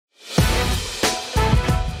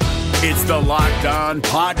It's the Locked On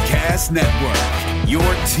Podcast Network, your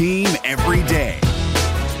team every day.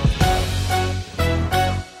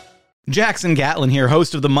 Jackson Gatlin here,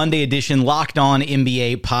 host of the Monday edition Locked On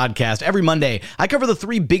NBA podcast. Every Monday, I cover the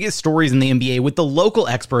three biggest stories in the NBA with the local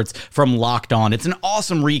experts from Locked On. It's an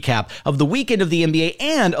awesome recap of the weekend of the NBA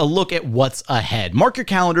and a look at what's ahead. Mark your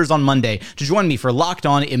calendars on Monday to join me for Locked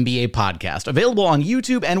On NBA podcast, available on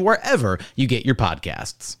YouTube and wherever you get your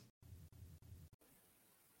podcasts.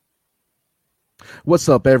 What's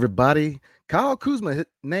up, everybody? Kyle Kuzma's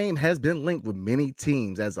name has been linked with many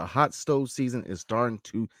teams as the hot stove season is starting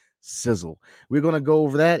to sizzle. We're going to go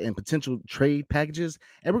over that and potential trade packages,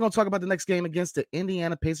 and we're going to talk about the next game against the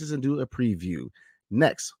Indiana Pacers and do a preview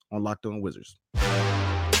next on Locked On Wizards.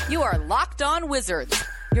 You are Locked On Wizards,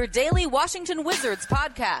 your daily Washington Wizards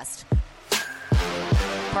podcast.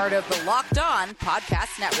 Part of the Locked On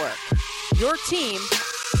Podcast Network, your team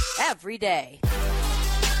every day.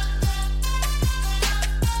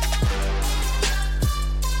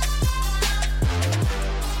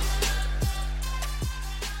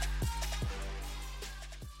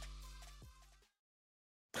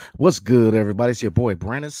 What's good, everybody? It's your boy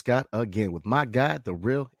Brandon Scott again with my guy, the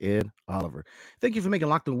real Ed Oliver. Thank you for making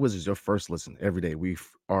Locked On Wizards your first listen every day. We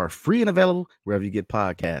are free and available wherever you get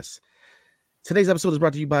podcasts. Today's episode is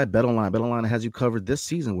brought to you by BetOnline. BetOnline has you covered this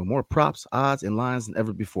season with more props, odds, and lines than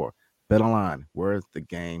ever before. BetOnline, where the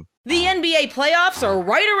game. The NBA playoffs are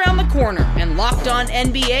right around the corner, and Locked On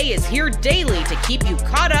NBA is here daily to keep you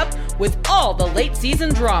caught up with all the late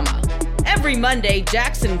season drama. Every Monday,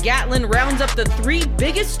 Jackson Gatlin rounds up the three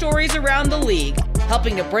biggest stories around the league,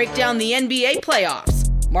 helping to break down the NBA playoffs.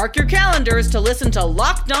 Mark your calendars to listen to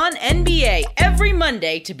Locked On NBA every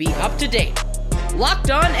Monday to be up to date.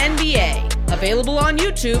 Locked On NBA, available on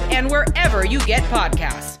YouTube and wherever you get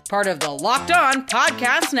podcasts. Part of the Locked On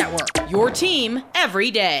Podcast Network, your team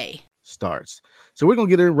every day. Starts. So we're going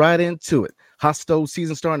to get right into it. Hot stove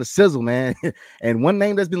season starting to sizzle, man. And one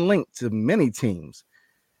name that's been linked to many teams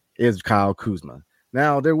is Kyle Kuzma.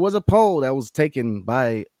 Now, there was a poll that was taken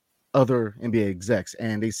by other NBA execs,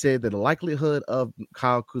 and they said that the likelihood of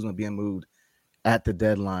Kyle Kuzma being moved at the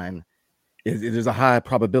deadline there's a high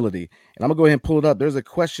probability. And I'm going to go ahead and pull it up. There's a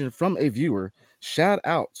question from a viewer. Shout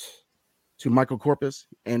out to Michael Corpus,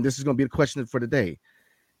 and this is going to be the question for today.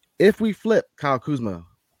 If we flip Kyle Kuzma,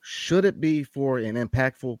 should it be for an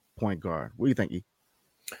impactful point guard? What do you think, E?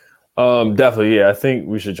 Definitely, yeah. I think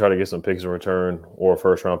we should try to get some picks in return or a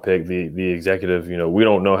first round pick. The executive, we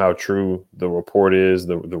don't know how true the report is,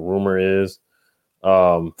 the rumor is.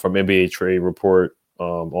 From NBA Trade Report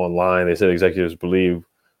online, they said executives believe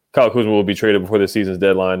Kyle Kuzma will be traded before the season's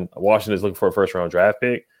deadline. Washington is looking for a first round draft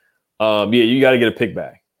pick. You got to get a pick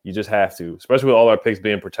back. You just have to, especially with all our picks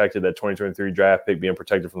being protected, that 2023 draft pick being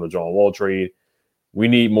protected from the John Wall trade. We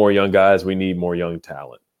need more young guys. We need more young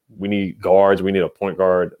talent. We need guards. We need a point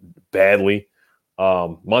guard badly.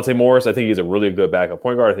 Monte Morris, I think he's a really good backup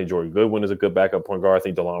point guard. I think Jordan Goodwin is a good backup point guard. I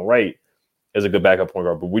think DeLon Wright is a good backup point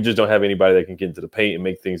guard. But we just don't have anybody that can get into the paint and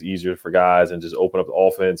make things easier for guys and just open up the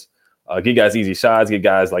offense. Get guys easy shots. Get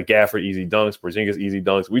guys like Gafford easy dunks. Porzingis easy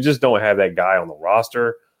dunks. We just don't have that guy on the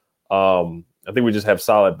roster. I think we just have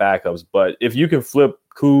solid backups. But if you can flip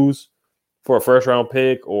Kuz for a first-round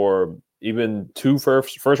pick or even two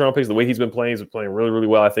first-round picks, the way he's been playing really, really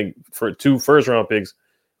well. I think for two first-round picks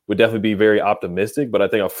would definitely be very optimistic, but I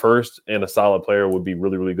think a first and a solid player would be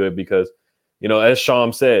really, really good because, as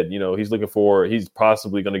Sham said, he's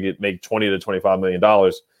possibly going to make $20 to $25 million.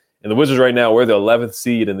 And the Wizards right now, we're the 11th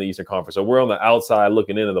seed in the Eastern Conference. So we're on the outside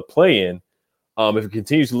looking into the play-in. If it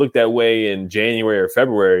continues to look that way in January or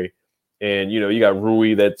February, and, you got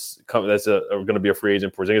Rui that's going to be a free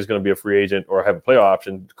agent. Porzingis is going to be a free agent or have a player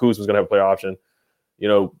option. Kuzma's going to have a player option.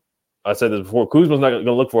 I said this before. Kuzma's not going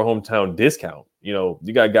to look for a hometown discount. You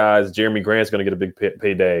got guys. Jeremy Grant's going to get a big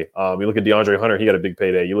payday. You look at DeAndre Hunter. He got a big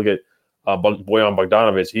payday. You look at Bojan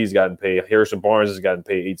Bogdanovic. He's gotten paid. Harrison Barnes has gotten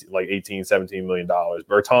paid $17 million.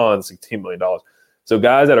 Bertans, $16 million. So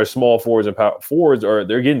guys that are small forwards and power forwards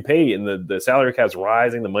they're getting paid, and the salary cap's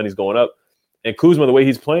rising. The money's going up. And Kuzma, the way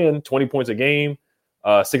he's playing, 20 points a game,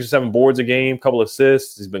 6 or 7 boards a game, couple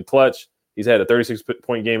assists. He's been clutch. He's had a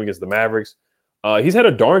 36-point game against the Mavericks. He's had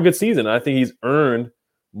a darn good season. I think he's earned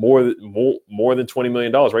more than $20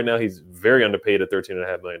 million. Right now, he's very underpaid at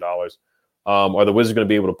 $13.5 million. Are the Wizards going to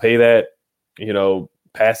be able to pay that,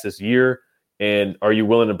 past this year? And are you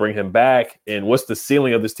willing to bring him back? And what's the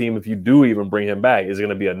ceiling of this team if you do even bring him back? Is it going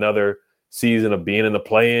to be another season of being in the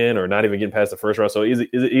play-in or not even getting past the first round? So is it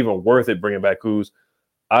even worth it bringing back Kuz?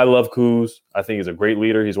 I love Kuz. I think he's a great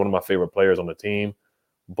leader. He's one of my favorite players on the team.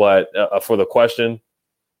 But for the question,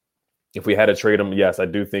 if we had to trade him, yes, I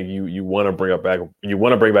do think you want to bring back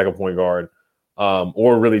a point guard,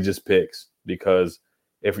 or really just picks, because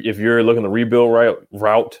if you're looking to rebuild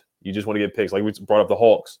route, you just want to get picks. Like we brought up the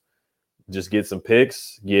Hawks, just get some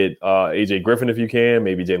picks, get AJ Griffin if you can,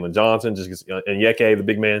 maybe Jalen Johnson, and Yeke, the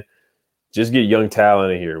big man. Just get young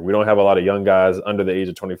talent in here. We don't have a lot of young guys under the age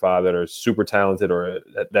of 25 that are super talented or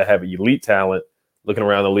that have elite talent looking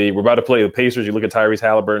around the league. We're about to play the Pacers. You look at Tyrese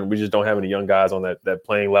Halliburton. We just don't have any young guys on that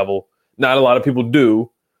playing level. Not a lot of people do,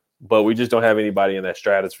 but we just don't have anybody in that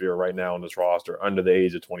stratosphere right now on this roster under the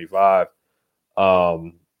age of 25.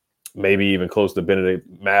 Maybe even close to Benedict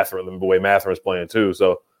Mathurin, the way Mathurin is playing too.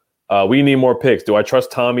 So we need more picks. Do I trust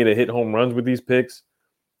Tommy to hit home runs with these picks?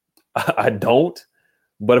 I don't.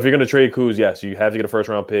 But if you're going to trade Kuz, yes, you have to get a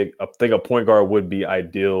first-round pick. I think a point guard would be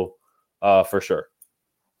ideal for sure.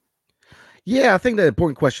 Yeah, I think the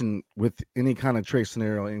important question with any kind of trade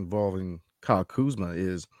scenario involving Kyle Kuzma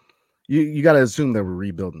is you got to assume that we're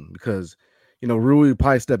rebuilding, because, Rui would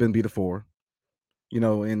probably step in and be the 4,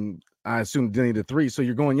 and I assume Denny the 3, so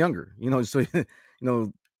you're going younger, so,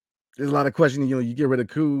 there's a lot of questions. You get rid of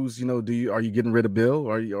Kuz, are you getting rid of Bill,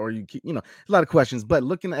 or you a lot of questions. But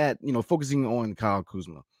looking at, focusing on Kyle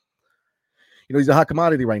Kuzma, he's a hot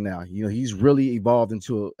commodity right now. He's really evolved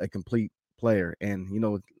into a complete player, and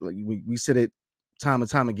we said it time and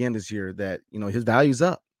time again this year that his value's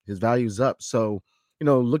up. So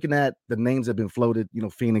looking at the names that have been floated,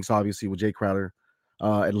 Phoenix obviously with Jay Crowder,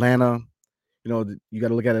 Atlanta, you got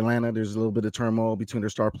to look at Atlanta. There's a little bit of turmoil between their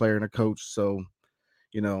star player and their coach, so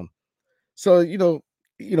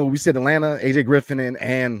we said Atlanta, AJ Griffin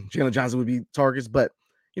and Jalen Johnson would be targets, but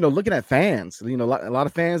looking at fans, a lot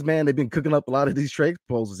of fans, man, they've been cooking up a lot of these trade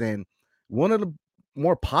proposals, and one of the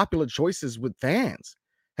more popular choices with fans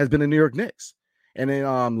has been the New York Knicks. And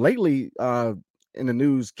then lately in the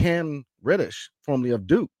news, Cam Reddish, formerly of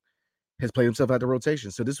Duke, has played himself out of the rotation.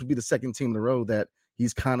 So this would be the second team in a row that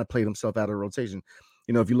he's kind of played himself out of the rotation.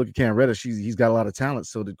 If you look at Cam Reddish, he's got a lot of talent.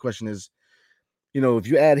 So the question is, if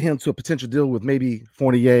you add him to a potential deal with maybe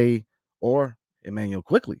Fournier or Emmanuel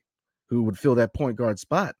Quickley, who would fill that point guard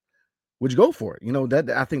spot, would you go for it? That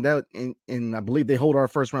I think that, and I believe they hold our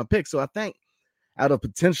first round pick. So I think out of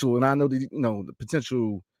potential, and I know the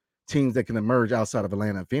potential teams that can emerge outside of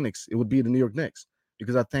Atlanta and Phoenix, it would be the New York Knicks,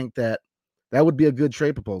 because I think that would be a good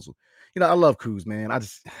trade proposal. I love Kuz, man.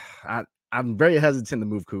 I'm very hesitant to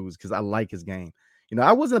move Kuz because I like his game.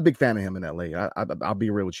 I wasn't a big fan of him in LA. I'll be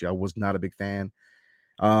real with you. I was not a big fan.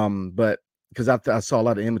 But because I saw a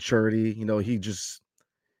lot of immaturity, he just,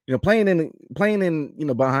 playing in,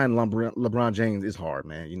 behind LeBron James is hard,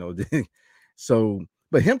 man. So,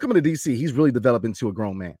 but him coming to DC, he's really developed into a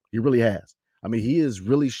grown man. He really has. I mean, he has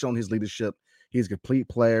really shown his leadership. He's a complete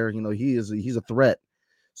player. He's a threat.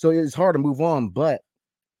 So it's hard to move on. But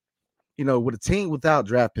with a team without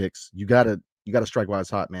draft picks, you gotta strike while it's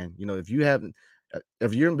hot, man.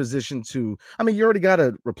 If you're in position to, you already got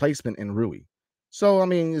a replacement in Rui. So,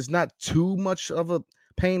 it's not too much of a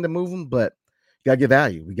pain to move him, but you got to get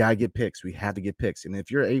value. We got to get picks. We have to get picks. And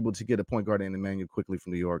if you're able to get a point guard in Emmanuel Quickley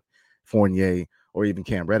from New York, Fournier, or even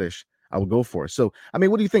Cam Reddish, I would go for it. So,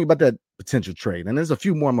 what do you think about that potential trade? And there's a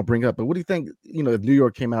few more I'm going to bring up, but what do you think, if New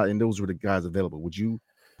York came out and those were the guys available, would you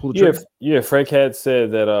pull the trigger? Yeah, Frank had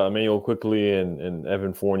said that Emmanuel Quickley and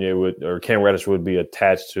Evan Fournier or Cam Reddish would be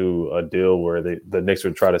attached to a deal where the Knicks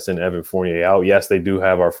would try to send Evan Fournier out. Yes, they do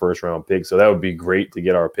have our first round pick, so that would be great to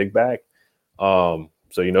get our pick back. So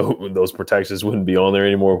those protections wouldn't be on there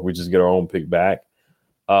anymore if we just get our own pick back.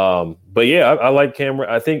 But yeah, I like Cam.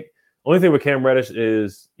 I think only thing with Cam Reddish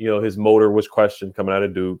is his motor was questioned coming out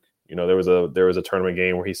of Duke. There was a tournament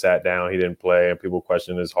game where he sat down, he didn't play, and people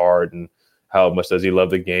questioned his heart and how much does he love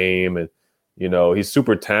the game? And, he's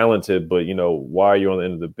super talented, but, why are you on the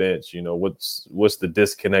end of the bench? What's the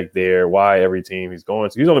disconnect there? Why every team he's going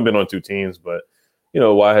to? He's only been on 2 teams, but,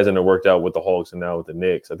 why hasn't it worked out with the Hawks and now with the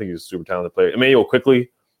Knicks? I think he's a super talented player. Emmanuel Quickley,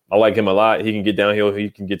 I like him a lot. He can get downhill. He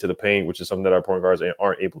can get to the paint, which is something that our point guards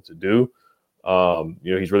aren't able to do.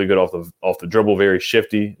 He's really good off the dribble, very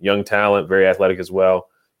shifty, young talent, very athletic as well.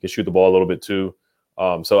 Can shoot the ball a little bit too.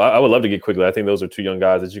 So I would love to get Quickley. I think those are 2 young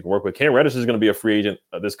guys that you can work with. Cam Reddish is going to be a free agent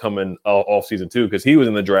this coming off season too, because he was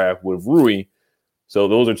in the draft with Rui. So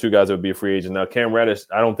those are 2 guys that would be a free agent. Now, Cam Reddish,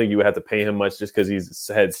 I don't think you would have to pay him much just because he's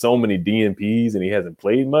had so many DNPs and he hasn't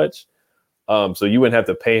played much. So you wouldn't have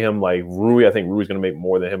to pay him like Rui. I think Rui's going to make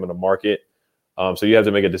more than him in the market. So you have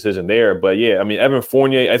to make a decision there. But yeah, Evan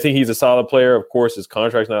Fournier, I think he's a solid player. Of course, his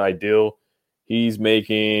contract's not ideal. He's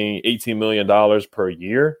making $18 million per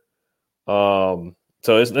year.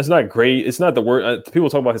 So it's not great. It's not the word. People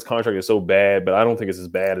talk about his contract is so bad, but I don't think it's as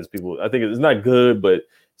bad as people. I think it's not good, but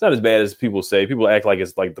it's not as bad as people say. People act like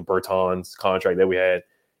it's like the Bertans contract that we had.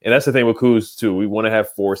 And that's the thing with Kuz, too. We want to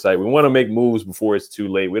have foresight. We want to make moves before it's too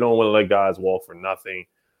late. We don't want to let guys walk for nothing.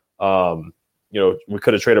 We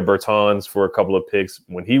could have traded Bertans for a couple of picks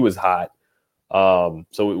when he was hot.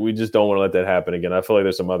 So we just don't want to let that happen again. I feel like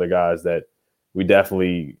there's some other guys that we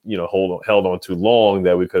definitely, held on too long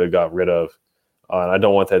that we could have got rid of. And I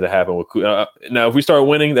don't want that to happen with Kuz. Now, if we start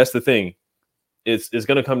winning, that's the thing. It's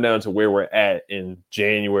going to come down to where we're at in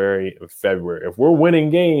January and February. If we're winning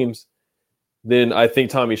games, then I think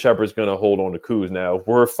Tommy Shepard's going to hold on to Kuz. Now, if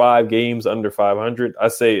we're 5 games under 500, I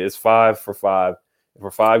say it's 5 for 5. If we're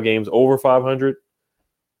 5 games over 500,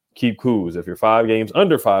 keep Kuz. If you're 5 games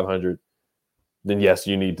under 500, then yes,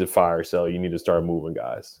 you need to fire sell. You need to start moving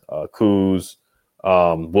guys. Kuz,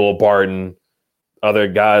 Will Barton, other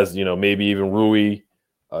guys, maybe even Rui.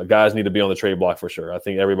 Guys need to be on the trade block for sure. I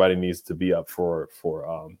think everybody needs to be up for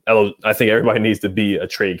I think everybody needs to be a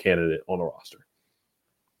trade candidate on the roster.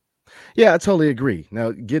 Yeah, I totally agree.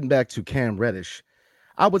 Now, getting back to Cam Reddish,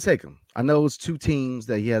 I would take him. I know it's 2 teams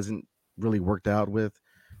that he hasn't really worked out with,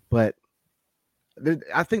 but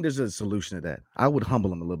I think there's a solution to that. I would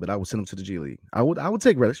humble him a little bit. I would send him to the G League. I would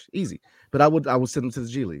take Reddish, easy, but I would send him to the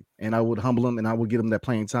G League, and I would humble him, and I would get him that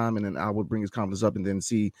playing time, and then I would bring his confidence up, and then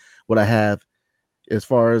see what I have as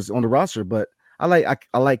far as on the roster. But I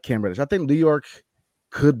like Cam Reddish. I think New York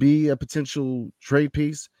could be a potential trade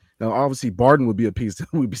piece. Now, obviously, Barton would be a piece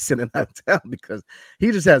that we'd be sending out of town because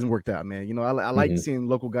he just hasn't worked out, man. I like seeing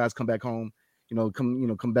local guys come back home,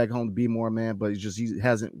 come back home to be more, man, but he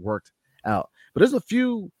hasn't worked out. But there's a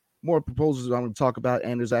few more proposals I'm going to talk about,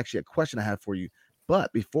 and there's actually a question I have for you.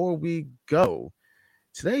 But before we go,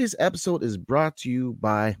 today's episode is brought to you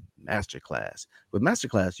by Masterclass. With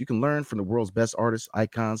Masterclass, you can learn from the world's best artists,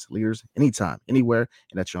 icons, leaders, anytime, anywhere,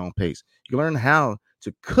 and at your own pace. You can learn how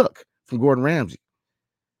to cook from Gordon Ramsay.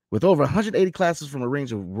 With over 180 classes from a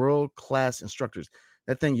range of world-class instructors,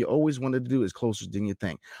 that thing you always wanted to do is closer than you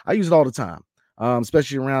think. I use it all the time,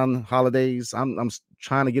 especially around holidays. I'm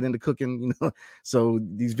trying to get into cooking, so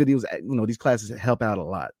these videos, these classes help out a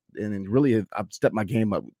lot. And really, I've stepped my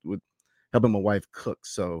game up with helping my wife cook,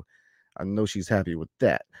 so I know she's happy with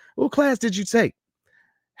that. What class did you take?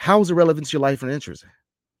 How was it relevant to your life and interest?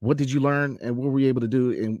 What did you learn, and what were you able to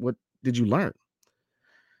do, and what did you learn?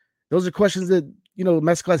 Those are questions that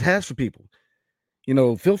Masterclass has for people.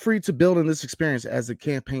 Feel free to build on this experience as the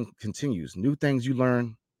campaign continues. New things you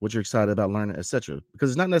learn, what you're excited about learning, etc.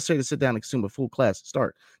 Because it's not necessary to sit down and consume a full class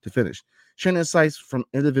start to finish. Sharing insights from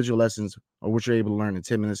individual lessons or what you're able to learn in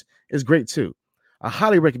 10 minutes is great too. I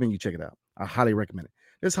highly recommend you check it out. I highly recommend it.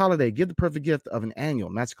 This holiday, give the perfect gift of an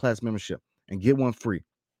annual Masterclass membership and get one free.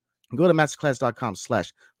 Go to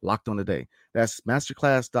masterclass.com/lockedontoday. That's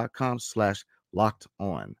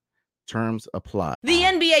masterclass.com/lockedon. Terms apply. The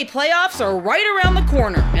NBA playoffs are right around the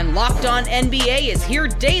corner, and Locked On NBA is here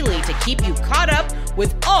daily to keep you caught up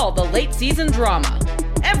with all the late season drama.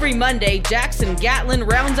 Every Monday, Jackson Gatlin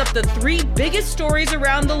rounds up the 3 biggest stories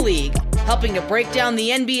around the league, helping to break down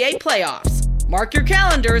the NBA playoffs. Mark your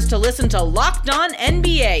calendars to listen to Locked On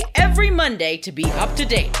NBA every Monday to be up to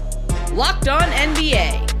date. Locked On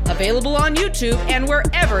NBA, available on YouTube and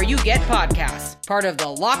wherever you get podcasts. Part of the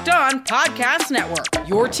Locked On Podcast Network,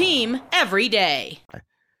 your team every day.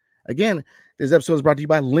 Again, this episode is brought to you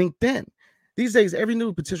by LinkedIn. These days, every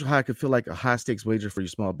new potential hire could feel like a high-stakes wager for your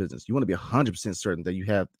small business. You want to be 100% certain that you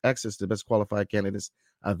have access to the best qualified candidates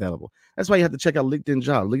available. That's why you have to check out LinkedIn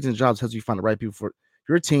Jobs. LinkedIn Jobs helps you find the right people for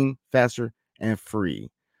your team faster and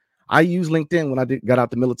free. I use LinkedIn when I got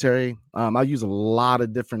out the military. I use a lot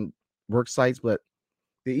of different work sites, but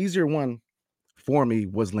the easier one for me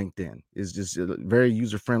was LinkedIn. It's just very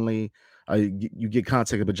user-friendly. You get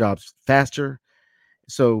contacted with jobs faster.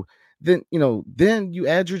 So then you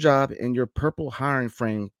add your job in your purple hiring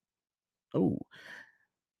frame. Oh,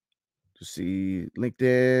 to see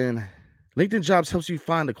LinkedIn Jobs helps you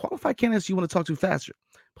find the qualified candidates you want to talk to faster.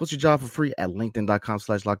 Post your job for free at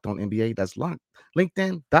linkedin.com/lockedonnba. That's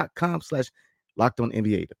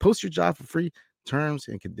linkedin.com/lockedonnba. To post your job for free. Terms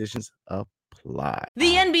and conditions apply.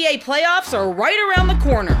 The NBA playoffs are right around the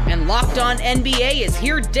corner, and Locked On NBA is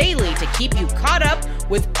here daily to keep you caught up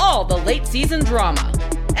with all the late season drama.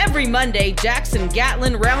 Every Monday, Jackson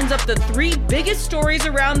Gatlin rounds up the 3 biggest stories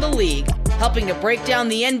around the league, helping to break down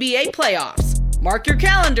the NBA playoffs. Mark your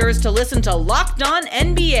calendars to listen to Locked On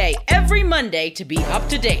NBA every Monday to be up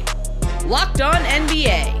to date. Locked On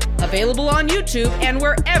NBA, available on YouTube and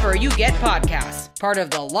wherever you get podcasts. Part of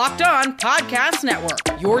the Locked On Podcast Network,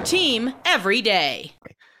 your team every day.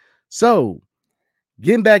 So,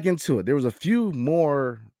 getting back into it, there was a few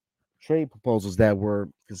more trade proposals that were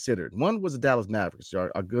considered. One was the Dallas Mavericks, our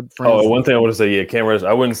good friends. Oh, one thing I want to say, yeah, Cam Reddish,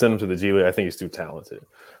 I wouldn't send him to the G League. I think he's too talented.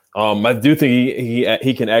 I do think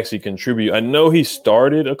he can actually contribute. I know he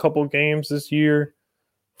started a couple games this year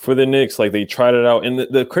for the Knicks. Like they tried it out. And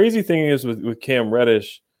the crazy thing is with Cam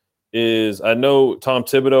Reddish is I know Tom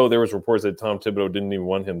Thibodeau, there was reports that Tom Thibodeau didn't even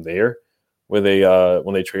want him there when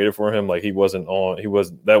they traded for him. Like that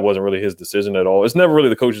wasn't really his decision at all. It's never really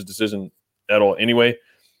the coach's decision at all anyway.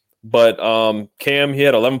 But Cam, he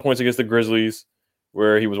had 11 points against the Grizzlies,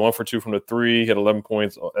 where he was 1 for 2 from the three. He had 11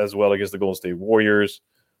 points as well against the Golden State Warriors.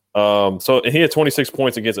 So he had 26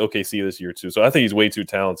 points against OKC this year too. So I think he's way too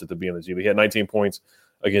talented to be in the G League. He had 19 points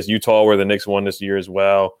against Utah, where the Knicks won this year as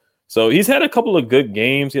well. So he's had a couple of good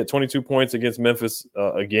games. He had 22 points against Memphis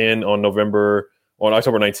again on October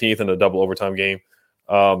 19th in a double overtime game.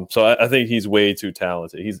 So I think he's way too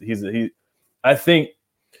talented. I think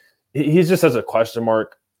he's just such a question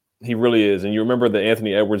mark. He really is. And you remember the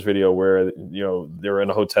Anthony Edwards video where, you know, they were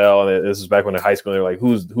in a hotel, and this is back when in high school, and they're like,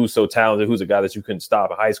 who's so talented? Who's a guy that you couldn't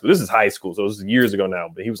stop in high school? This is high school, so this is years ago now.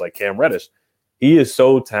 But he was like, Cam Reddish. He is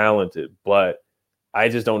so talented, but I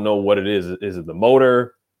just don't know what it is. Is it the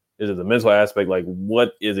motor? Is it the mental aspect? Like,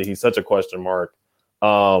 what is it? He's such a question mark.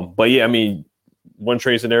 But yeah, I mean, one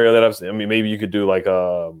trade scenario that I've seen, I mean, maybe you could do like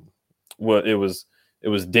what it was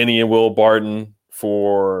Denny and Will Barton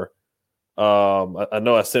for I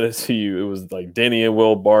know I said it to you. It was like Denny and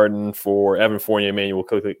Will Barton for Evan Fournier, Emmanuel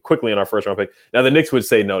quickly in our first round pick. Now the Knicks would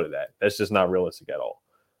say no to that. That's just not realistic at all.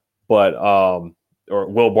 But or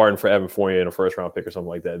Will Barton for Evan Fournier in a first round pick or something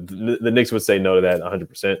like that. The Knicks would say no to that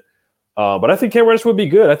 100%. But I think Cam Reddish would be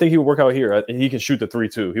good. I think he would work out here. He can shoot the 3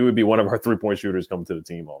 too. He would be one of our 3-point shooters coming to the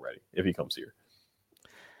team already if he comes here.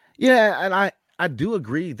 Yeah, and I do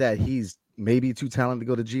agree that he's maybe too talented to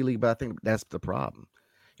go to G League, but I think that's the problem.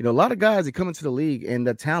 You know, a lot of guys that come into the league and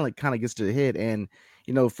the talent kind of gets to the head. And,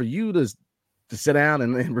 you know, for you to sit down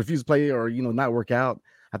and refuse to play or, you know, not work out,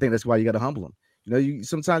 I think that's why you got to humble them. You know,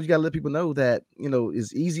 sometimes you got to let people know that, you know,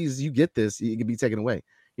 as easy as you get this, it can be taken away.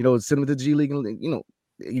 You know, send him to the G League and, you know,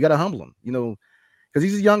 you got to humble him, you know, because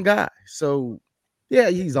he's a young guy. So, yeah,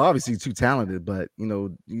 he's obviously too talented. But, you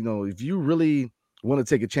know, if you really want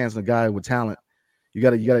to take a chance on a guy with talent, you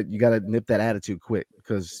got to nip that attitude quick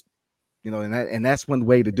because, you know, and that's one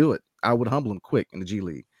way to do it. I would humble him quick in the G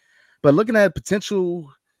League. But looking at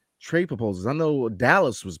potential trade proposals, I know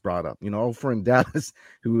Dallas was brought up. You know, our friend Dallas,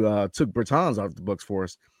 who took Bertans off the books for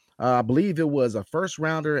us. I believe it was a first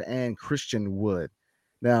rounder and Christian Wood.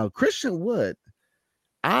 Now, Christian Wood,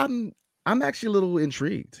 I'm actually a little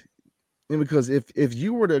intrigued. And because if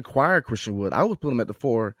you were to acquire Christian Wood, I would put him at the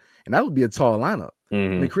 4, and that would be a tall lineup.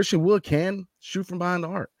 Mm-hmm. I mean, Christian Wood can shoot from behind the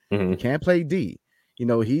arc. Mm-hmm. He can play D. You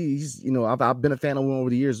know, he's, you know, I've been a fan of him over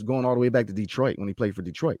the years, going all the way back to Detroit when he played for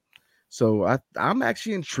Detroit. So I'm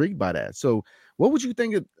actually intrigued by that. So what would you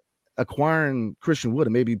think of acquiring Christian Wood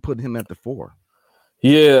and maybe putting him at the 4?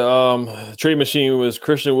 Yeah, trade machine was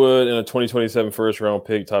Christian Wood and a 2027 first round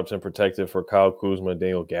pick, top 10 protected for Kyle Kuzma and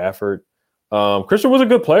Daniel Gafford. Christian was a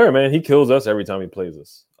good player, man. He kills us every time he plays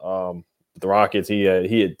us. The Rockets, he had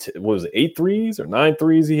what was it, 8 threes or 9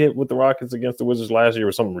 threes he hit with the Rockets against the Wizards last year,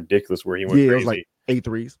 or something ridiculous where he went crazy. It was like 8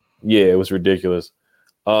 threes. Yeah, it was ridiculous.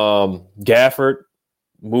 Gafford,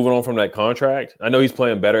 moving on from that contract. I know he's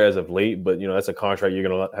playing better as of late, but you know that's a contract you're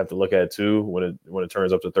gonna have to look at too when it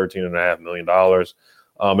turns up to $13.5 million.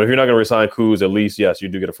 But if you're not gonna resign Kuz, at least yes, you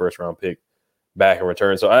do get a first round pick back in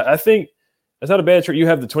return. So I think that's not a bad trade. You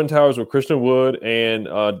have the Twin Towers with Christian Wood and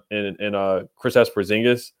Kristaps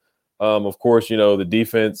Porzingis. Of course, you know, the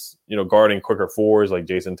defense, you know, guarding quicker 4s like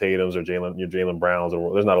Jason Tatum's or Jaylen Brown's,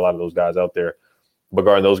 or there's not a lot of those guys out there, but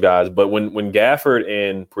guarding those guys. But when Gafford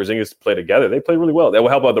and Porzingis play together, they play really well. That will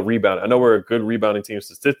help out the rebound. I know we're a good rebounding team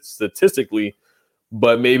statistically,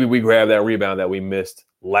 but maybe we grab that rebound that we missed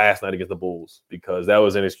last night against the Bulls because that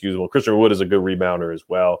was inexcusable. Christian Wood is a good rebounder as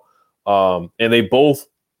well. And they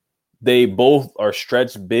both are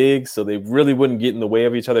stretched big, so they really wouldn't get in the way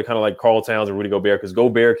of each other, kind of like Karl Towns and Rudy Gobert, because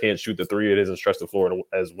Gobert can't shoot the 3. It isn't stretch the floor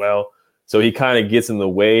as well. So he kind of gets in the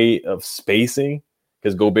way of spacing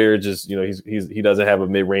because Gobert just, you know, he doesn't have a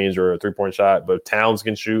mid-range or a 3-point shot, but Towns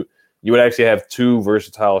can shoot. You would actually have 2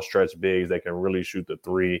 versatile stretch bigs that can really shoot the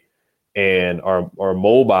 3 and are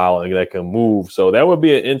mobile and that can move. So that would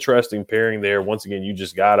be an interesting pairing there. Once again, you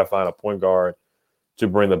just got to find a point guard to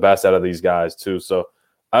bring the best out of these guys too. So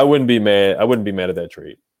I wouldn't be mad at that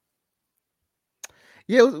trade.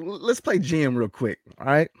 Yeah, let's play GM real quick. All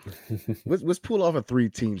right. let's pull off a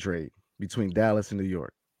 3-team trade between Dallas and New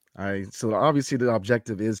York. All right. So obviously the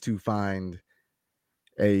objective is to find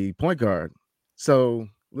a point guard. So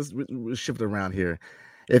let's shift it around here.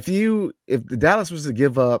 If the Dallas was to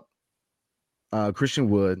give up Christian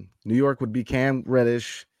Wood, New York would be Cam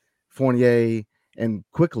Reddish, Fournier, and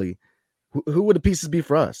quickly. Who would the pieces be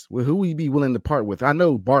for us? Who would you be willing to part with? I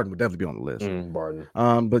know Barton would definitely be on the list.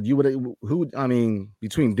 Barton. But you would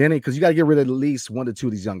between Denny, because you got to get rid of at least 1 to 2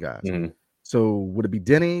 of these young guys. So would it be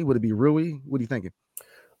Denny? Would it be Rui? What are you thinking?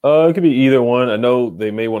 It could be either one. I know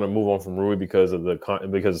they may want to move on from Rui because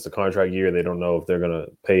it's the contract year. They don't know if they're going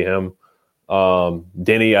to pay him.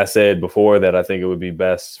 Denny, I said before that I think it would be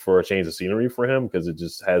best for a change of scenery for him because it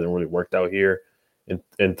just hasn't really worked out here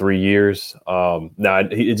in 3 years. Now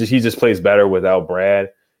he just plays better without Brad.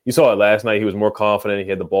 You saw it last night. He was more confident. He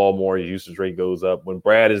had the ball more. His usage rate goes up. When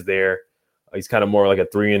Brad is there, he's kind of more like a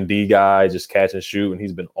 3-and-D guy, just catch and shoot. And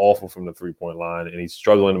he's been awful from the 3-point line, and he's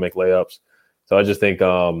struggling to make layups. So I just think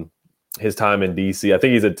his time in DC, I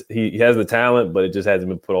think he has the talent, but it just hasn't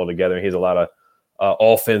been put all together. He has a lot of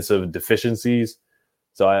offensive deficiencies.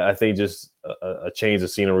 So I think just a change of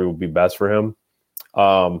scenery would be best for him.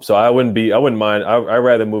 So I wouldn't mind. I'd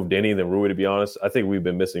rather move Denny than Rui, to be honest. I think we've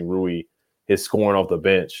been missing Rui, his scoring off the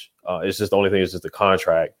bench. It's just the only thing is just the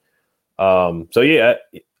contract. So yeah,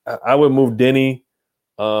 I would move Denny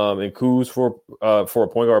and Kuz for a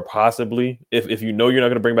point guard possibly. If you know you're not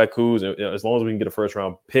going to bring back Kuz, as long as we can get a first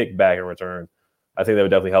round pick back in return, I think that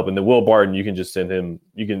would definitely help. And then Will Barton, you can just send him.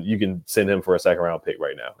 You can send him for a second round pick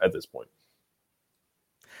right now at this point.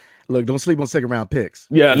 Look, don't sleep on second round picks.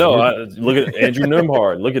 Yeah, no. Look at Andrew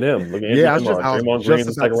Nembhard. Look at him. Look at Andrew Nembhard. Draymond Green's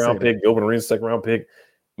a second round pick. Gilbert Arenas' second round pick.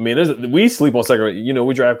 I mean, we sleep on second.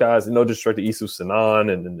 We draft guys. No disrespect to Isu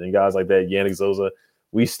Sanan and guys like that. Yannick Zoza.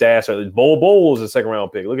 We stash. Bol is a second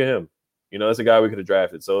round pick. Look at him. That's a guy we could have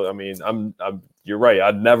drafted. So I mean, you're right.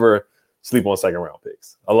 I'd never sleep on second round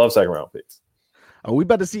picks. I love second round picks. Oh, we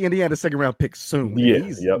about to see Indiana second round pick soon.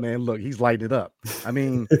 Yeah, man, look, he's lighting it up. I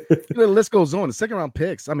mean, the list goes on. The second round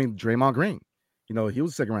picks. I mean, Draymond Green. He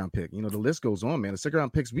was a second round pick. The list goes on, man. The second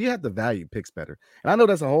round picks. We have to value picks better, and I know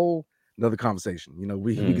that's a whole another conversation.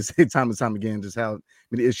 We can say time and time again just how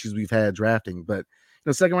many issues we've had drafting, but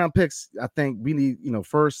second round picks. I think we need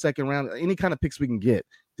first, second round, any kind of picks we can get.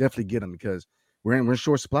 Definitely get them because we're in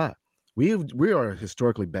short supply. We are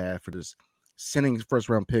historically bad for this sending first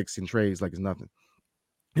round picks in trades like it's nothing.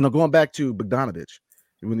 Going back to Bogdanovich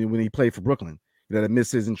when he played for Brooklyn, that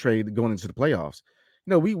misses in trade going into the playoffs.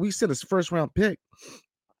 We sent a first round pick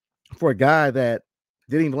for a guy that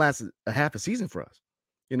didn't even last a half a season for us.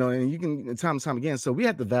 And you can time and time again. So we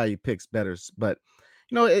have to value picks better. But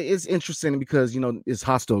it's interesting because it's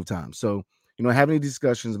hot stove time. So having these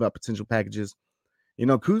discussions about potential packages.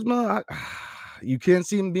 Kuzma, you can't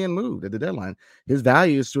see him being moved at the deadline. His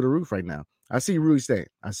value is through the roof right now. I see Rui staying.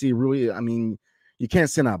 I see Rui. I mean, you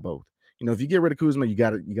can't send out both. If you get rid of Kuzma, you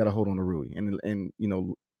got to hold on to Rui. And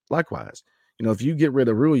likewise, if you get rid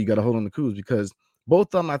of Rui, you got to hold on to Kuz because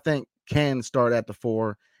both of them, I think, can start at the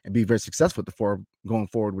 4 and be very successful at the 4 going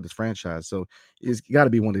forward with his franchise. So it's got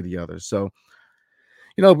to be one or the other. So,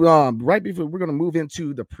 right before we're going to move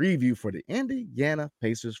into the preview for the Indiana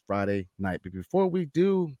Pacers Friday night. But before we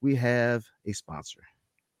do, we have a sponsor.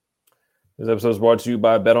 This episode is brought to you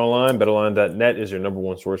by BetOnline. BetOnline.net is your number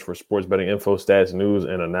one source for sports betting info, stats, news,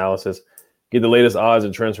 and analysis. Get the latest odds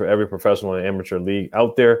and trends for every professional and amateur league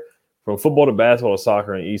out there. From football to basketball to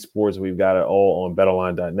soccer and esports, we've got it all on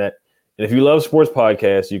BetOnline.net. And if you love sports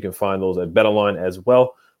podcasts, you can find those at BetOnline as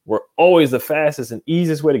well. We're always the fastest and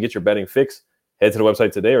easiest way to get your betting fix. Head to the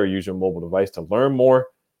website today or use your mobile device to learn more.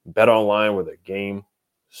 BetOnline, where the game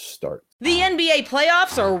starts. The NBA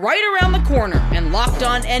playoffs are right around the corner, and Locked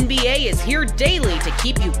On NBA is here daily to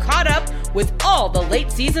keep you caught up with all the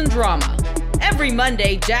late season drama. Every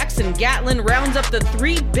Monday, Jackson Gatlin rounds up the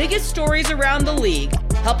 3 biggest stories around the league,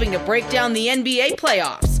 helping to break down the NBA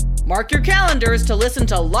playoffs. Mark your calendars to listen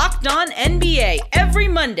to Locked On NBA every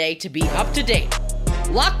Monday to be up to date.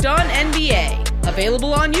 Locked On NBA,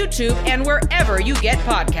 available on YouTube and wherever you get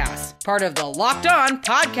podcasts. Part of the Locked On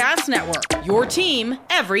Podcast Network, your team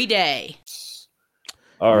every day.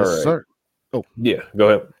 All right. Sir. Oh, yeah,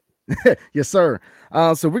 go ahead. Yes, sir.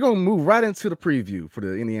 So we're going to move right into the preview for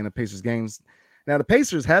the Indiana Pacers games. Now, the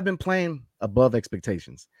Pacers have been playing above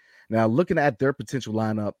expectations. Now, looking at their potential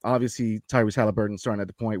lineup, obviously Tyrese Halliburton starting at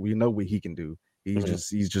the point, we know what he can do. He's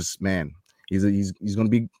just man. He's going to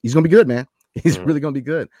be good, man. He's really going to be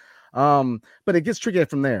good. But it gets trickier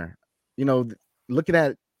from there. Looking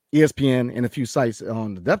at ESPN and a few sites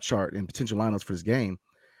on the depth chart and potential lineups for this game,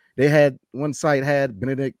 one site had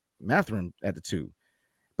Benedict Mathurin at the 2,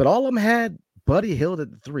 but all of them had Buddy Hield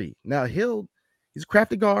at the 3. Now Hield, he's a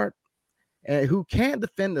crafty guard and who can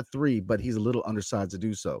defend the 3, but he's a little undersized to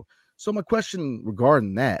do so. So my question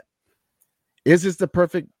regarding that is this the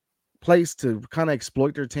perfect place to kind of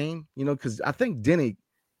exploit their team? Because I think Denny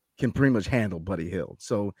can pretty much handle Buddy Hield.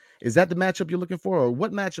 So is that the matchup you're looking for, or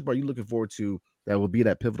what matchup are you looking forward to that will be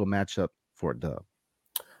that pivotal matchup for a dub?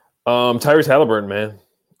 Tyrese Halliburton, man.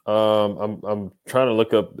 I'm trying to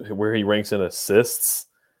look up where he ranks in assists,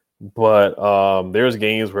 but there's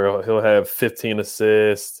games where he'll have 15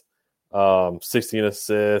 assists, 16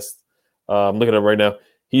 assists. I'm looking at it right now.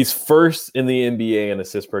 He's first in the NBA in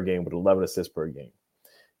assists per game with 11 assists per game.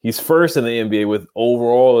 He's first in the NBA with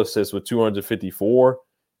overall assists with 254.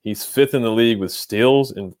 He's fifth in the league with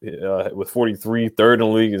steals and with 43. Third in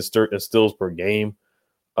the league in steals per game.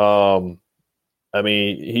 I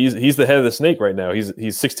mean, he's the head of the snake right now. He's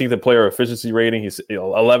 16th in player efficiency rating. He's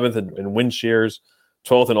 11th in win shares,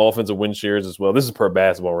 12th in offensive win shares as well. This is per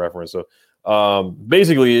Basketball Reference. So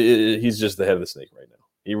basically, he's just the head of the snake right now.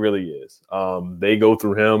 He really is. They go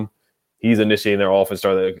through him. He's initiating their offense,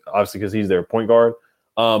 obviously because he's their point guard.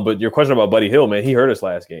 But your question about Buddy Hield, man, he hurt us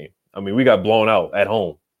last game. I mean, we got blown out at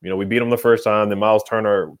home. We beat him the first time. Then Miles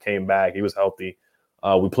Turner came back. He was healthy.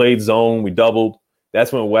 We played zone. We doubled.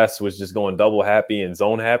 That's when West was just going double happy and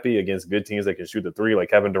zone happy against good teams that can shoot the three. Like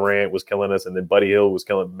Kevin Durant was killing us, and then Buddy Hield was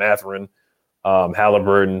killing Mathurin,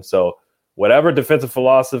 Halliburton. So whatever defensive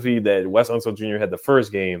philosophy that Wes Unseld Jr. had the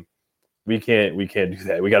first game, we can't do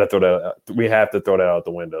that. We got to throw that out. We have to throw that out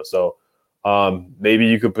the window. So maybe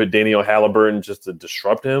you could put Danny on Halliburton just to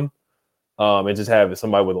disrupt him, and just have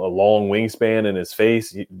somebody with a long wingspan in his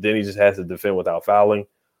face. Then he just has to defend without fouling.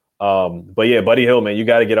 But yeah, Buddy Hield, man, you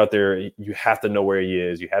got to get out there. You have to know where he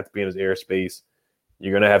is. You have to be in his airspace.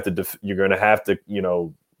 You're gonna have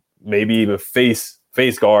to, maybe even face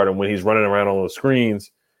guard him when he's running around on those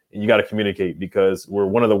screens. And you got to communicate, because we're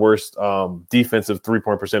one of the worst defensive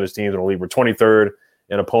 3-point percentage teams in the league. We're 23rd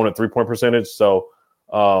in opponent 3-point percentage. So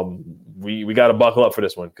we got to buckle up for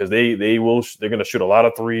this one, because they're going to shoot a lot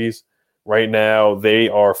of threes. Right now, they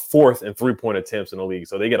are 4th in 3-point attempts in the league.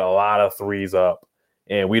 So they get a lot of threes up,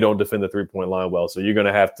 and we don't defend the 3-point line well. So you're going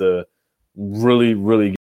to have to really,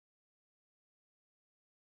 really.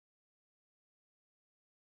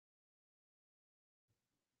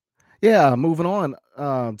 Yeah, moving on.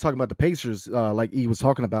 Talking about the Pacers, like E was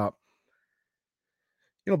talking about.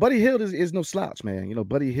 Buddy Hield is no slouch, man.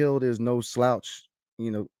 Buddy Hield is no slouch.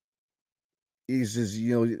 He's just,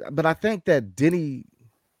 but I think that Denny.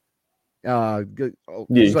 Good. Oh,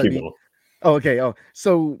 Yeah, keep going. Oh, okay. Oh,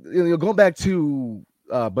 so going back to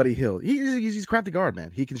Buddy Hield, he's crafty guard, man.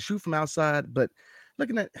 He can shoot from outside, but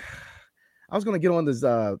looking at, I was gonna get on this.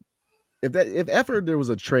 If ever there was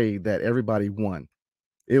a trade that everybody won,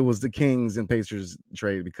 it was the Kings and Pacers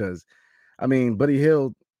trade, because, I mean, Buddy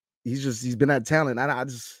Hield, he's been that talent. I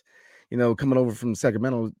just, coming over from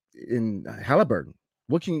Sacramento in Halliburton.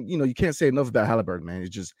 What can you can't say enough about Halliburton, man.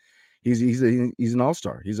 It's just he's an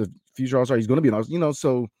all-star. He's a future all-star. He's going to be an all-star.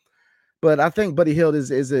 So, but I think Buddy Hield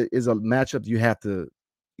is a matchup you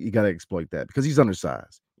got to exploit that, because he's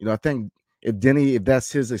undersized. I think if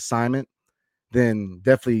that's his assignment, then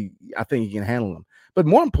definitely I think he can handle him. But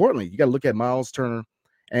more importantly, you got to look at Miles Turner.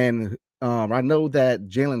 And I know that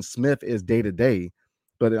Jalen Smith is day-to-day,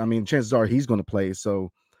 but, I mean, chances are he's going to play. So,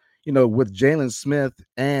 with Jalen Smith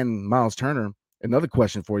and Miles Turner, another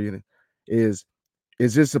question for you is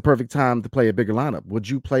this the perfect time to play a bigger lineup? Would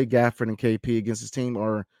you play Gafford and KP against his team,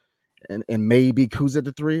 and maybe Kuz at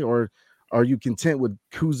the 3, or are you content with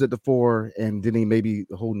Kuz at the 4 and Denny maybe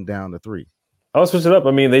holding down the 3? I'll switch it up.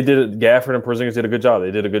 I mean, they did it. Gafford and Porzingis did a good job.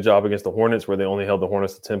 They did a good job against the Hornets, where they only held the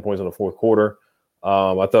Hornets to 10 points in the fourth quarter.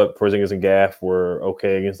 I thought Porzingis and Gaff were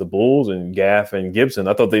okay against the Bulls, and Gaff and Gibson,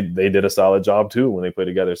 I thought they did a solid job too when they played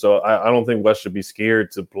together. So I don't think West should be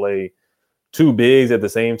scared to play two bigs at the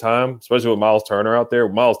same time, especially with Miles Turner out there.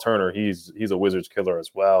 Miles Turner, he's a Wizards killer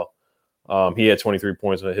as well. He had 23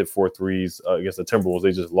 points and hit 4 threes against the Timberwolves.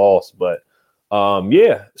 They just lost, but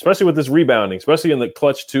yeah, especially with this rebounding, especially in the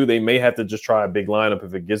clutch too, they may have to just try a big lineup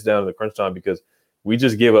if it gets down to the crunch time, because we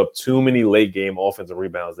just give up too many late game offensive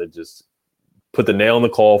rebounds that just put the nail in the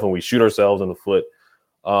coffin. We shoot ourselves in the foot.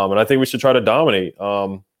 And I think we should try to dominate.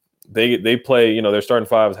 They play, their starting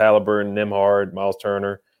 5 is Halliburton, Nembhard, Miles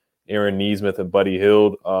Turner, Aaron Nesmith, and Buddy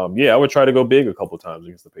Hield. Yeah, I would try to go big a couple of times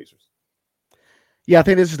against the Pacers. Yeah, I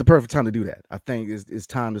think this is the perfect time to do that. I think it's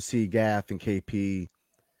time to see Gaff and KP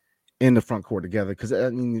in the front court together, because,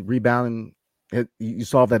 I mean, rebounding, you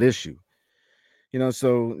solve that issue.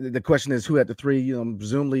 So the question is who at the 3.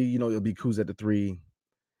 Presumably, it'll be Kuz at the 3.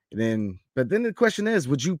 But then the question is,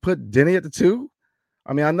 would you put Denny at the 2?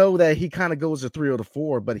 I mean, I know that he kind of goes to 3 or to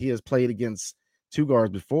 4, but he has played against 2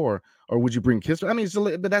 guards before. Or would you bring Kisper? I mean,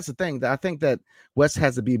 but that's the thing. I think that West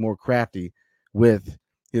has to be more crafty with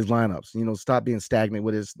his lineups. Stop being stagnant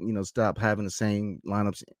with his. Stop having the same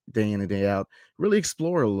lineups day in and day out. Really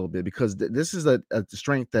explore a little bit, because this is a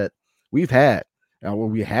strength that we've had. What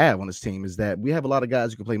we have on this team is that we have a lot of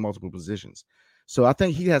guys who can play multiple positions. So I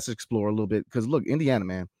think he has to explore a little bit, because look, Indiana,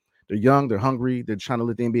 man, they're young, they're hungry, they're trying to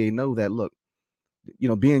let the NBA know that, look,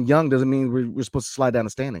 being young doesn't mean we're supposed to slide down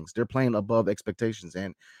the standings. They're playing above expectations,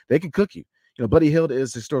 and they can cook you. Buddy Hield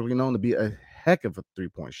is historically known to be a heck of a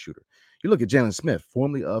three-point shooter. You look at Jalen Smith,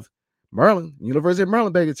 formerly of Maryland, University of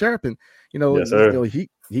Maryland, baby Terrapin. Yes, sir.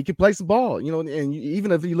 He can play some ball. And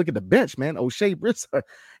even if you look at the bench, man, O'Shea Brisser,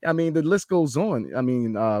 I mean, the list goes on. I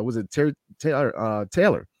mean, was it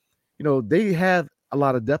Taylor? They have a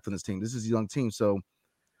lot of depth in this team. This is a young team, so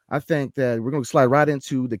I think that we're going to slide right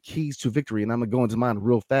into the keys to victory, and I'm going to go into mine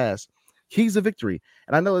real fast. Keys to victory,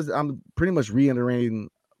 and I know I'm pretty much reiterating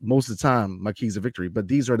most of the time my keys to victory, but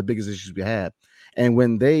these are the biggest issues we have. And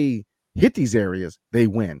when they hit these areas, they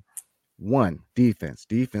win. 1, defense.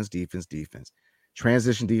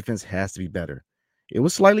 Transition defense has to be better. It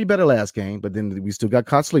was slightly better last game, but then we still got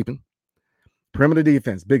caught sleeping. Perimeter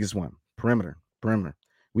defense, biggest one. Perimeter.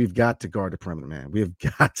 We've got to guard the perimeter, man. We have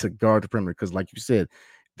got to guard the perimeter, because like you said,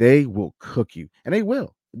 they will cook you, and they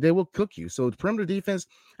will. They will cook you. So the perimeter defense,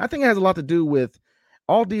 I think it has a lot to do with,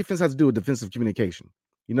 all defense has to do with defensive communication.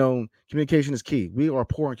 Communication is key. We are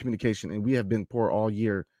poor in communication, and we have been poor all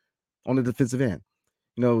year on the defensive end.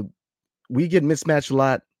 We get mismatched a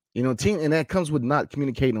lot, team, and that comes with not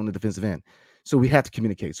communicating on the defensive end. So we have to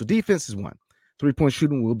communicate. So defense is 1. 3-point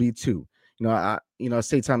shooting will be 2. I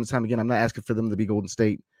say time and time again, I'm not asking for them to be Golden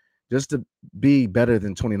State, just to be better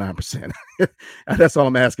than 29%. That's all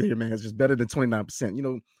I'm asking here, man. It's just better than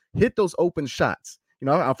 29%. Hit those open shots.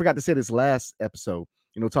 I forgot to say this last episode,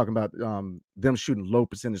 talking about them shooting low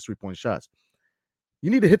percentage 3-point shots. You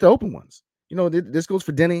need to hit the open ones. This goes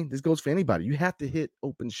for Denny. This goes for anybody. You have to hit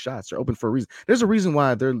open shots. They're open for a reason. There's a reason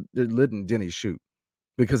why they're letting Denny shoot,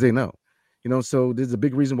 because they know. So there's a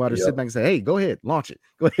big reason why they're sitting back and say, "Hey, go ahead, launch it.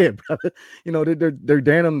 Go ahead, brother." They're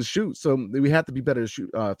daring them to shoot. So we have to be better to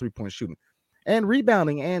shoot 3-point shooting, and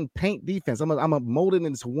rebounding, and paint defense. I'm a molded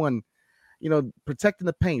into one. Protecting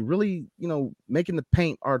the paint, really, making the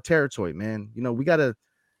paint our territory, man. We got to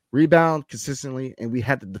rebound consistently, and we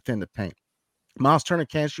have to defend the paint. Miles Turner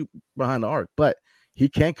can't shoot behind the arc, but he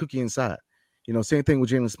can cook you inside. Same thing with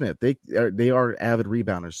Jalen Smith. They are avid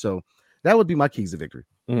rebounders. So that would be my keys to victory.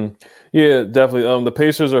 Mm-hmm. Yeah, definitely. The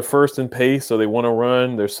Pacers are first in pace, so they want to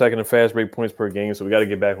run. They're second in fast break points per game, so we got to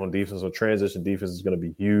get back on defense. So transition defense is going to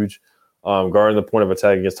be huge. Guarding the point of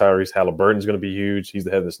attack against Tyrese Halliburton is going to be huge. He's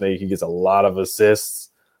the head of the snake. He gets a lot of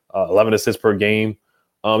assists, 11 assists per game.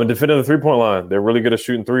 And defending the three-point line, they're really good at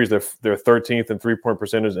shooting threes. They're 13th in three-point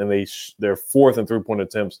percentage, and they're 4th in three-point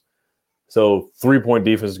attempts. So three-point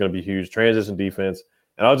defense is going to be huge. Transition defense,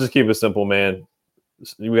 and I'll just keep it simple, man.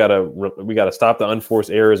 We gotta stop the unforced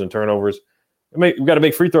errors and turnovers. We got to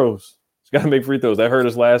make free throws. We got to make free throws. That hurt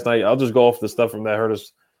us last night. I'll just go off the stuff from that hurt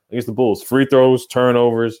us against the Bulls. Free throws,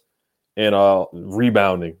 turnovers, and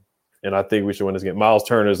rebounding. And I think we should win this game. Miles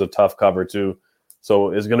Turner is a tough cover too.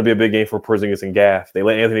 So it's going to be a big game for Porzingis and Gaff. They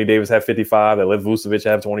let Anthony Davis have 55. They let Vucevic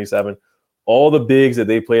have 27. All the bigs that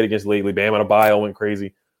they played against lately, Bam Adebayo went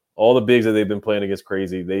crazy. All the bigs that they've been playing against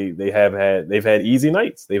crazy. They've had easy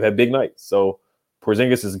nights. They've had big nights. So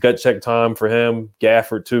Porzingis is gut check time for him.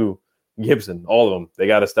 Gafford too. Gibson, all of them. They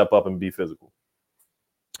got to step up and be physical.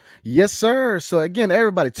 Yes, sir. So again,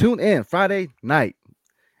 everybody tune in Friday night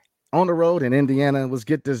on the road in Indiana. Let's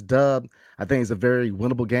get this dub. I think it's a very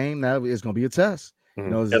winnable game. Now it's going to be a test.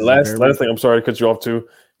 Mm-hmm. And last thing, I'm sorry to cut you off too.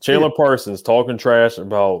 Chandler Parsons talking trash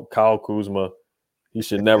about Kyle Kuzma. He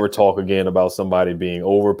should never talk again about somebody being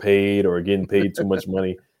overpaid or getting paid too much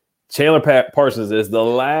money. Chandler Parsons is the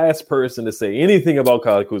last person to say anything about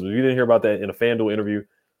Kyle Kuzma. You didn't hear about that in a FanDuel interview.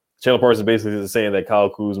 Chandler Parsons basically is saying that Kyle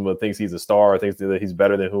Kuzma thinks he's a star, thinks that he's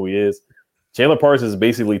better than who he is. Chandler Parsons is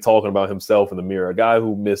basically talking about himself in the mirror, a guy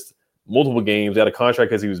who missed multiple games, got a contract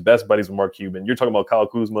because he was best buddies with Mark Cuban. You're talking about Kyle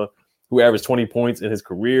Kuzma, who averaged 20 points in his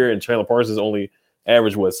career, and Chandler Parsons only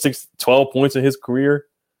averaged, 12 points in his career?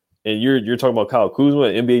 And you're talking about Kyle Kuzma,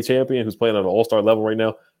 an NBA champion who's playing at an all-star level right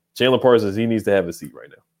now. Chandler Parsons, he needs to have a seat right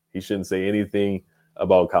now. He shouldn't say anything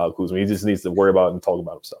about Kyle Kuzma. He just needs to worry about and talk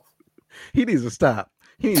about himself. He needs to stop.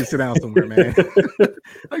 He needs to sit down somewhere, man.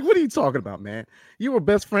 Like, what are you talking about, man? You were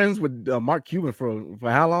best friends with Mark Cuban for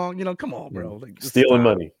how long? Come on, bro. Like, stealing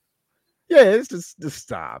money. Yeah, it's just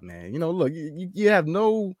stop, man. Look, you have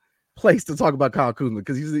no place to talk about Kyle Kuzma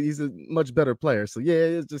because he's a much better player. So yeah,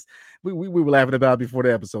 it's just we were laughing about it before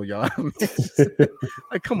the episode, y'all.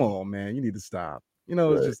 Like, come on, man. You need to stop.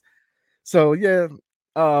 It's just so yeah.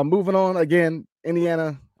 Moving on again,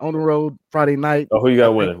 Indiana on the road Friday night. Oh, who you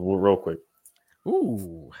got winning? Real quick.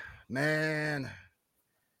 Ooh, man.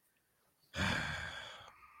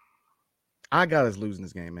 I got us losing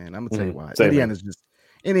this game, man. I'm gonna tell you why.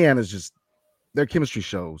 Indiana's just their chemistry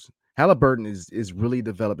shows. Halliburton is really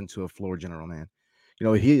developing to a floor general, man. You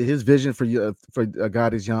know, his vision for a guy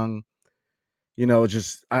that's young, you know,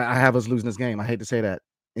 just I have us losing this game. I hate to say that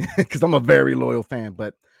because I'm a very loyal fan,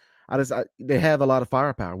 but they have a lot of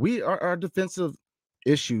firepower. Our defensive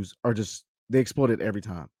issues are just they exploit it every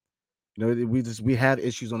time. You know, we have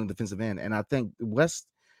issues on the defensive end, and I think West,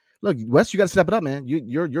 you got to step it up, man.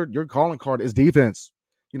 Your calling card is defense.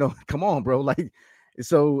 You know, come on, bro. Like,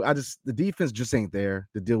 so the defense just ain't there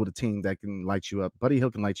to deal with a team that can light you up. Buddy Hill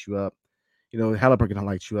can light you up. You know, Halliburton can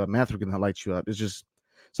light you up. Mather can light you up. It's just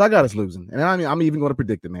so I got us losing, and I'm even going to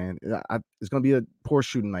predict it, man. It's going to be a poor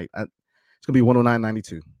shooting night. It's going to be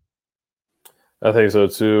 109-92. I think so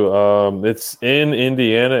too. It's in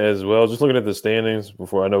Indiana as well. Just looking at the standings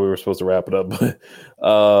before, I know we were supposed to wrap it up, but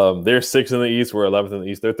they're 6th in the East. We're 11th in the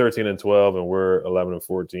East. They're 13-12, and we're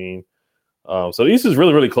 11-14. So the East is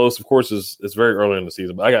really, really close. Of course, it's very early in the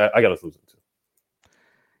season, but I got us losing too.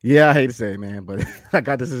 Yeah, I hate to say it, man, but I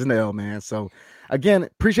got this as an L, man. So again,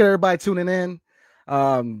 appreciate everybody tuning in.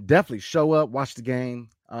 Definitely show up, watch the game.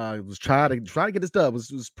 Was try to get this done.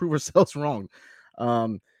 Was prove ourselves wrong.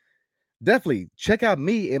 Definitely check out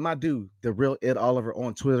me and my dude, the real Ed Oliver,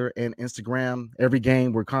 on Twitter and Instagram. Every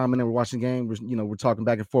game we're commenting, we're watching the game. We're talking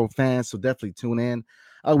back and forth with fans. So definitely tune in.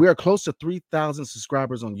 We are close to 3,000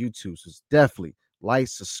 subscribers on YouTube. So definitely like,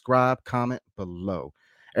 subscribe, comment below.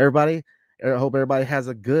 Everybody, I hope everybody has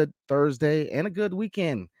a good Thursday and a good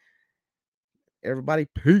weekend. Everybody,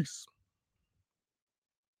 peace.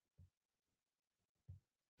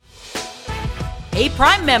 Hey,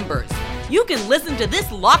 Prime members, you can listen to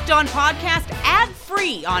this Locked On podcast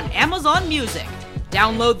ad-free on Amazon Music.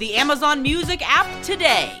 Download the Amazon Music app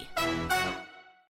today.